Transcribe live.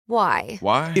Why?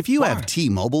 Why? If you have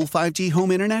T-Mobile 5G home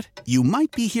internet, you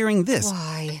might be hearing this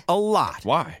Why? a lot.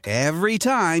 Why? Every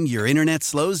time your internet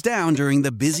slows down during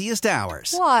the busiest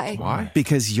hours. Why? Why?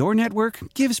 Because your network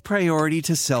gives priority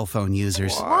to cell phone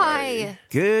users. Why?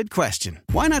 Good question.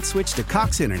 Why not switch to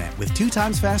Cox Internet with 2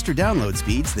 times faster download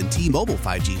speeds than T-Mobile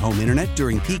 5G home internet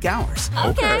during peak hours?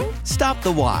 Okay. Stop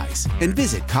the whys and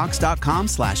visit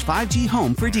cox.com/5G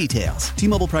home for details.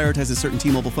 T-Mobile prioritizes certain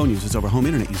T-Mobile phone users over home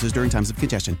internet users during times of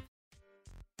congestion.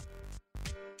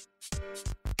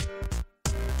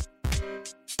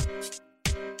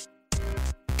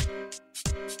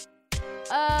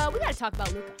 We got to talk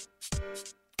about Luka.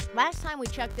 Last time we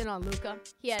checked in on Luka,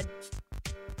 he had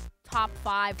top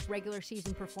 5 regular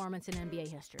season performance in NBA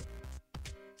history.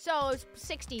 So it was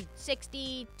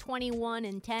 60, 21,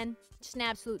 and 10. Just an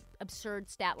absolute absurd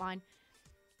stat line.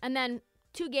 And then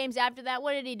 2 games after that,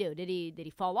 what did he do? Did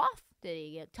he fall off? Did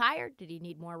he get tired? Did he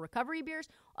need more recovery beers?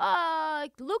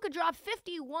 Luka dropped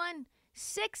 51,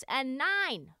 6, and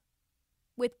 9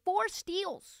 with 4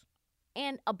 steals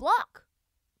and a block.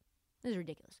 This is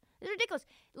ridiculous.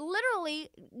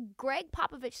 Literally, Greg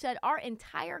Popovich said our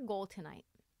entire goal tonight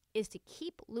is to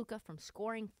keep Luka from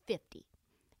scoring 50.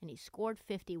 And he scored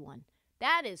 51.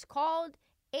 That is called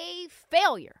a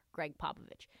failure, Greg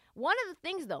Popovich. One of the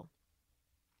things, though,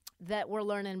 that we're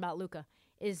learning about Luka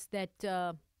is that,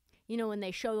 when they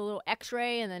show the little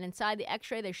x-ray and then inside the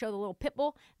x-ray they show the little pit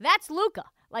bull, that's Luka.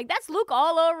 Like, that's Luka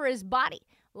all over his body.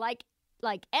 Like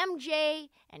MJ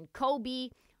and Kobe.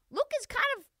 Luka's kind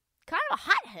of a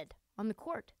hothead on the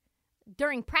court.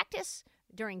 During practice,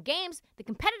 during games, the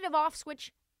competitive off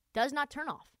switch does not turn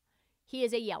off. He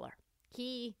is a yeller.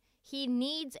 He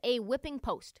needs a whipping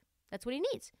post. That's what he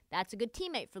needs. That's a good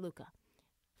teammate for Luka.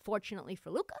 Fortunately for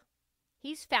Luka,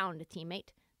 he's found a teammate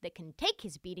that can take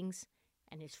his beatings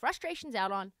and his frustrations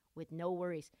out on with no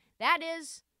worries. That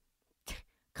is,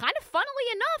 kind of funnily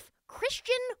enough,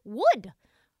 Christian Wood.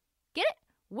 Get it?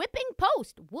 Whipping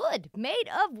post, wood, made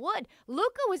of wood.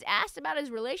 Luka was asked about his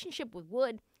relationship with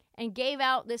Wood and gave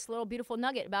out this little beautiful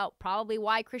nugget about probably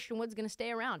why Christian Wood's going to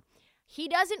stay around. He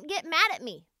doesn't get mad at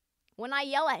me when I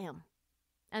yell at him,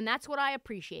 and that's what I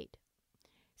appreciate.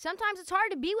 Sometimes it's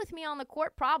hard to be with me on the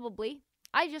court, probably.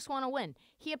 I just want to win.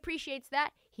 He appreciates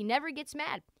that. He never gets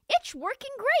mad. It's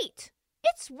working great.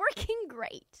 It's working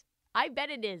great. I bet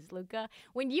it is, Luka.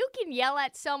 When you can yell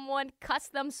at someone, cuss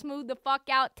them smooth the fuck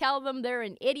out, tell them they're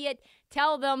an idiot,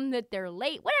 tell them that they're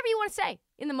late, whatever you want to say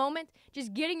in the moment,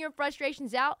 just getting your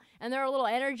frustrations out and they're a little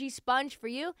energy sponge for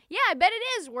you. Yeah, I bet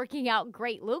it is working out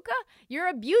great, Luka. You're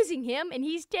abusing him and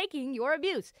he's taking your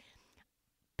abuse.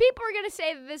 People are going to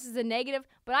say that this is a negative,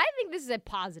 but I think this is a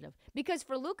positive because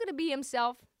for Luka to be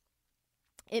himself,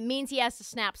 it means he has to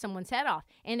snap someone's head off.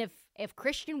 And if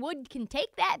Christian Wood can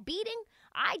take that beating,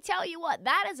 I tell you what,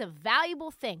 that is a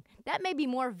valuable thing. That may be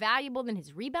more valuable than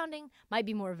his rebounding, might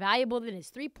be more valuable than his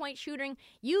three-point shooting.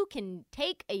 You can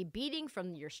take a beating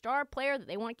from your star player that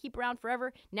they want to keep around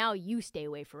forever. Now you stay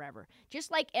away forever. Just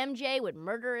like MJ would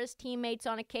murder his teammates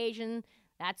on occasion,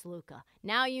 that's Luka.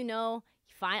 Now you know.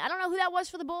 Fine. I don't know who that was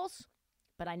for the Bulls,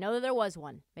 but I know that there was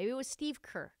one. Maybe it was Steve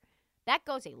Kerr. That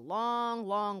goes a long,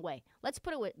 long way. Let's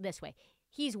put it this way.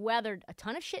 He's weathered a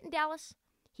ton of shit in Dallas.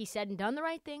 He said and done the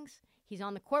right things. He's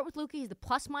on the court with Luka. The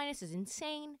plus-minus is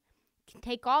insane. He can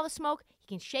take all the smoke. He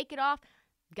can shake it off.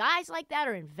 Guys like that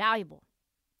are invaluable.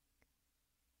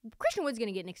 Christian Wood's going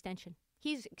to get an extension.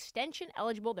 He's extension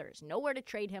eligible. There is nowhere to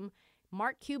trade him.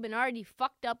 Mark Cuban already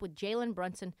fucked up with Jalen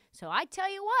Brunson. So I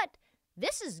tell you what,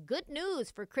 this is good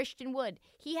news for Christian Wood.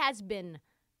 He has been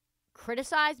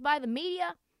criticized by the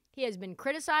media. He has been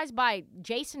criticized by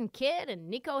Jason Kidd and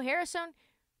Nico Harrison.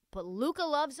 But Luka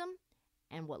loves him.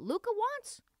 And what Luka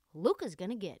wants, Luka's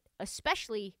going to get.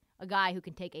 Especially a guy who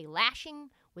can take a lashing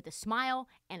with a smile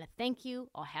and a thank you.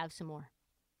 I'll have some more.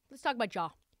 Let's talk about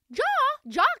Ja.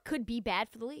 Ja could be bad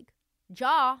for the league.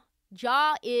 Ja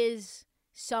is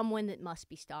someone that must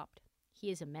be stopped.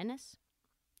 He is a menace.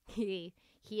 He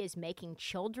is making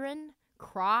children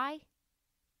cry.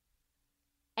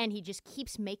 And he just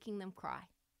keeps making them cry.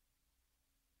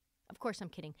 Of course, I'm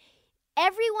kidding.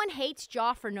 Everyone hates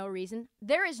Ja for no reason.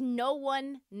 There is no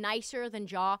one nicer than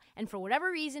Ja. And for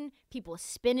whatever reason, people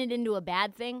spin it into a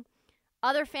bad thing.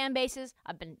 Other fan bases,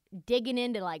 I've been digging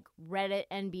into like Reddit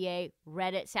NBA,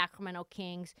 Reddit Sacramento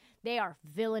Kings. They are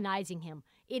villainizing him.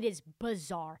 It is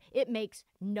bizarre. It makes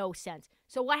no sense.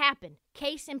 So what happened?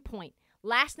 Case in point.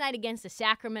 Last night against the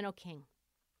Sacramento King.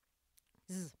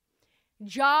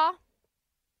 Ja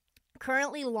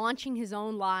currently launching his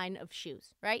own line of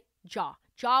shoes, right? Ja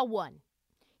 1.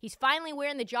 He's finally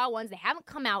wearing the Ja 1s. They haven't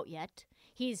come out yet.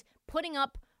 He's putting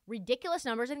up ridiculous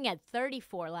numbers. I think he had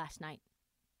 34 last night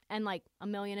and like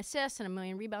 1 million assists and 1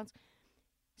 million rebounds.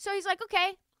 So he's like,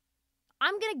 okay,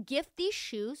 I'm going to gift these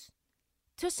shoes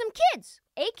to some kids.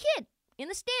 A kid in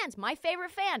the stands, my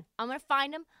favorite fan. I'm going to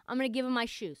find him. I'm going to give him my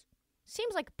shoes.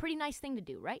 Seems like a pretty nice thing to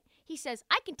do, right? He says,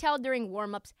 I can tell during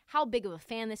warm-ups how big of a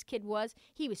fan this kid was.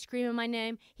 He was screaming my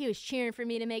name. He was cheering for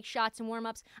me to make shots in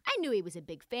warm-ups. I knew he was a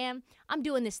big fan. I'm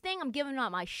doing this thing. I'm giving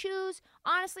out my shoes.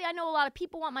 Honestly, I know a lot of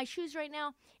people want my shoes right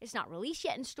now. It's not released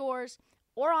yet in stores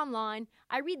or online.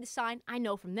 I read the sign. I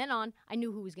know from then on, I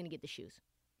knew who was going to get the shoes.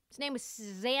 His name was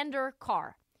Xander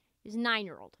Carr. He's a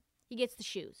 9-year-old. He gets the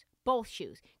shoes, both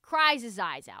shoes. Cries his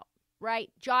eyes out, right?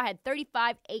 Ja had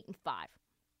 35, 8, and 5.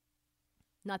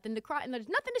 Nothing to cry, and there's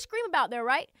nothing to scream about there,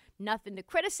 right? Nothing to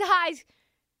criticize.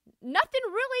 Nothing.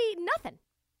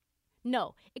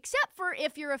 No, except for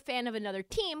if you're a fan of another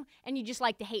team and you just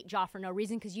like to hate Ja for no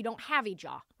reason because you don't have a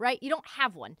Ja, right? You don't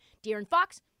have one. De'Aaron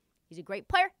Fox, he's a great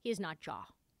player. He is not Ja.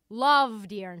 Love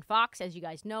De'Aaron Fox, as you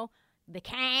guys know. The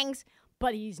Kangs,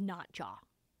 but he's not Ja.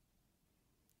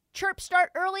 Chirps start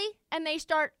early, and they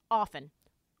start often.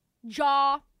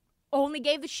 Ja only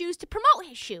gave the shoes to promote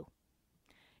his shoe.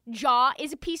 Ja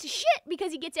is a piece of shit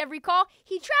because he gets every call.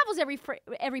 He travels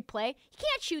every play. He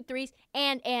can't shoot threes.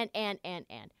 And.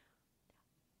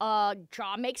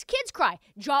 Ja makes kids cry.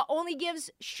 Ja only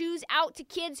gives shoes out to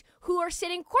kids who are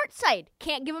sitting courtside.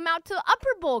 Can't give them out to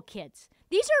upper bowl kids.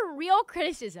 These are real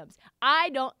criticisms. I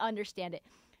don't understand it.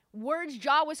 Words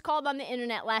Ja was called on the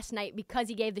internet last night because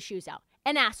he gave the shoes out.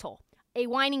 An asshole. A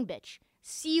whining bitch.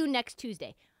 See you next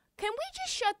Tuesday. Can we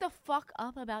just shut the fuck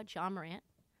up about Ja Morant?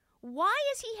 Why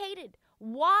is he hated?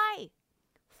 Why?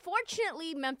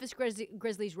 Fortunately, Memphis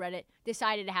Grizzlies Reddit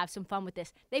decided to have some fun with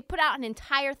this. They put out an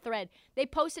entire thread. They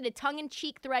posted a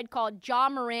tongue-in-cheek thread called Ja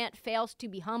Morant Fails to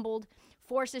Be Humbled,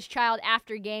 forces child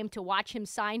after game to watch him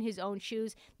sign his own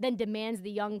shoes, then demands the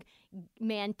young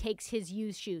man takes his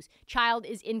used shoes. Child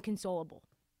is inconsolable.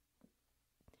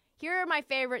 Here are my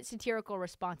favorite satirical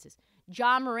responses.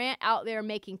 Ja Morant out there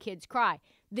making kids cry.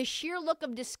 The sheer look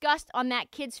of disgust on that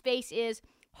kid's face is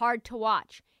hard to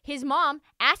watch. His mom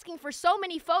asking for so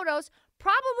many photos,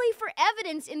 probably for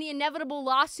evidence in the inevitable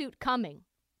lawsuit coming.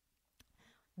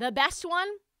 The best one?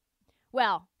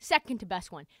 Well, second to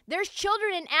best one. There's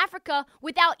children in Africa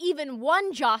without even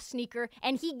one Ja sneaker,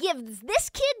 and he gives this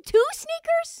kid 2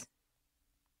 sneakers?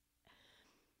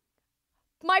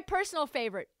 My personal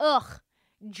favorite. Ugh.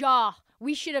 Ja,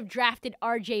 we should have drafted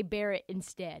RJ Barrett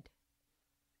instead.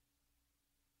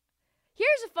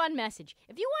 Here's a fun message.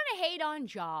 If you want to hate on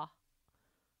Ja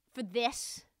for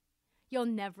this, you'll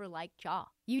never like Ja.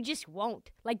 You just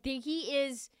won't. He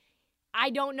is, I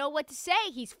don't know what to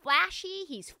say. He's flashy,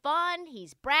 he's fun,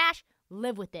 he's brash.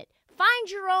 Live with it. Find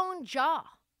your own Ja.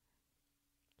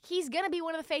 He's going to be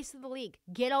one of the faces of the league.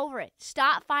 Get over it.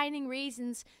 Stop finding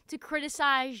reasons to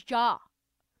criticize Ja.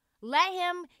 Let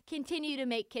him continue to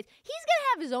make kids. He's going to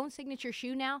have his own signature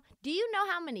shoe now. Do you know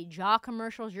how many Ja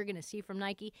commercials you're going to see from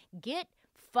Nike? Get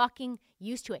fucking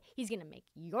used to it. He's going to make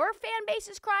your fan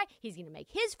bases cry. He's going to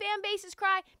make his fan bases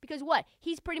cry. Because what?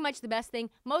 He's pretty much the best thing,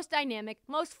 most dynamic,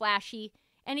 most flashy,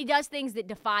 and he does things that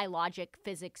defy logic,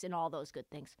 physics, and all those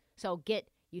good things. So get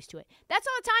used to it. That's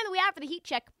all the time that we have for the Heat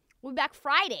Check. We'll be back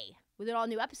Friday with an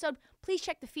all-new episode. Please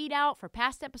check the feed out for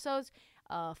past episodes.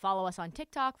 Follow us on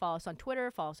TikTok, follow us on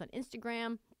Twitter, follow us on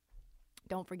Instagram.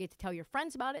 Don't forget to tell your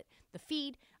friends about it, the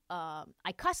feed.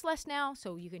 I cuss less now,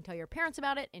 so you can tell your parents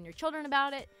about it and your children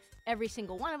about it, every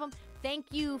single one of them. Thank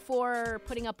you for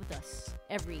putting up with us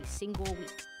every single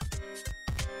week.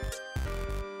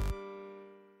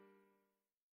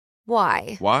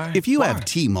 Why? Why? If you have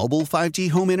T-Mobile 5G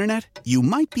home internet, you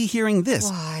might be hearing this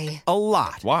Why? a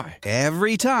lot. Why?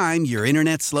 Every time your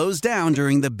internet slows down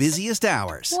during the busiest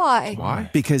hours. Why? Why?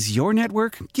 Because your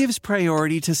network gives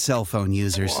priority to cell phone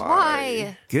users.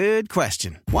 Why? Good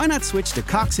question. Why not switch to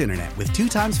Cox Internet with 2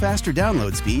 times faster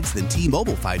download speeds than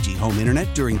T-Mobile 5G home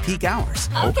internet during peak hours?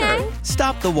 Okay.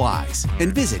 Stop the whys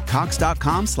and visit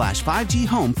cox.com/5G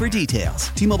home for details.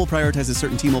 T-Mobile prioritizes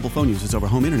certain T-Mobile phone users over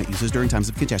home internet users during times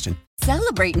of congestion.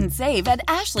 Celebrate and save at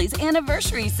Ashley's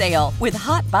Anniversary Sale. With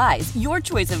Hot Buys, your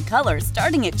choice of colors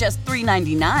starting at just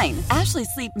 $3.99. Ashley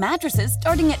Sleep mattresses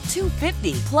starting at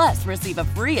 $2.50. Plus, receive a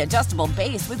free adjustable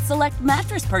base with select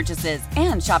mattress purchases.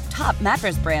 And shop top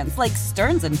mattress brands like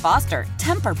Stearns & Foster,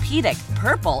 Tempur-Pedic,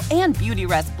 Purple, and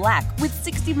Beautyrest Black with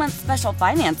 60-month special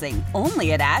financing.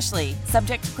 Only at Ashley.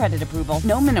 Subject to credit approval.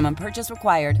 No minimum purchase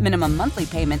required. Minimum monthly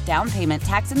payment, down payment,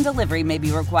 tax, and delivery may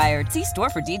be required. See store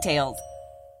for details.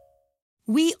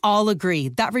 We all agree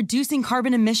that reducing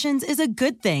carbon emissions is a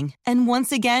good thing. And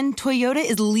once again, Toyota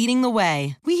is leading the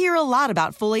way. We hear a lot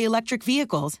about fully electric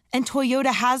vehicles, and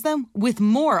Toyota has them with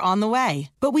more on the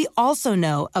way. But we also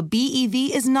know a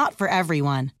BEV is not for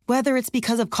everyone, whether it's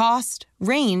because of cost,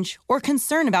 range, or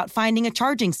concern about finding a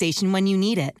charging station when you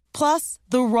need it. Plus,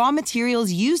 the raw materials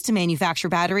used to manufacture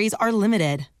batteries are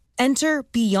limited. Enter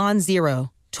Beyond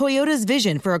Zero, Toyota's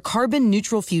vision for a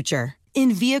carbon-neutral future.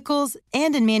 In vehicles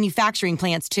and in manufacturing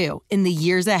plants, too, in the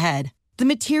years ahead. The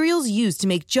materials used to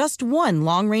make just one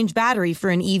long-range battery for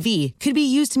an EV could be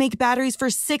used to make batteries for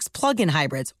 6 plug-in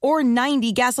hybrids or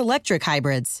 90 gas-electric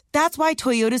hybrids. That's why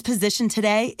Toyota's position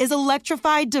today is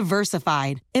electrified,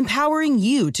 diversified, empowering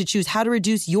you to choose how to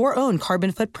reduce your own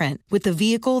carbon footprint with the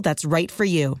vehicle that's right for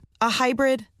you. A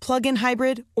hybrid, plug-in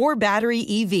hybrid, or battery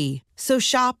EV. So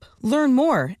shop, learn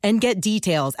more, and get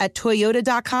details at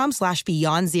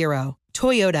toyota.com/beyondzero.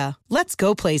 Toyota, let's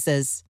go places.